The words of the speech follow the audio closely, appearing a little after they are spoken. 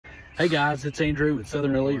Hey guys, it's Andrew with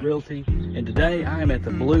Southern Elite Realty, and today I am at the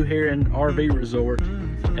Blue Heron RV Resort,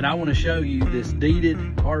 and I want to show you this deeded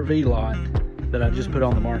RV lot that I just put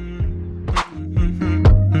on the market.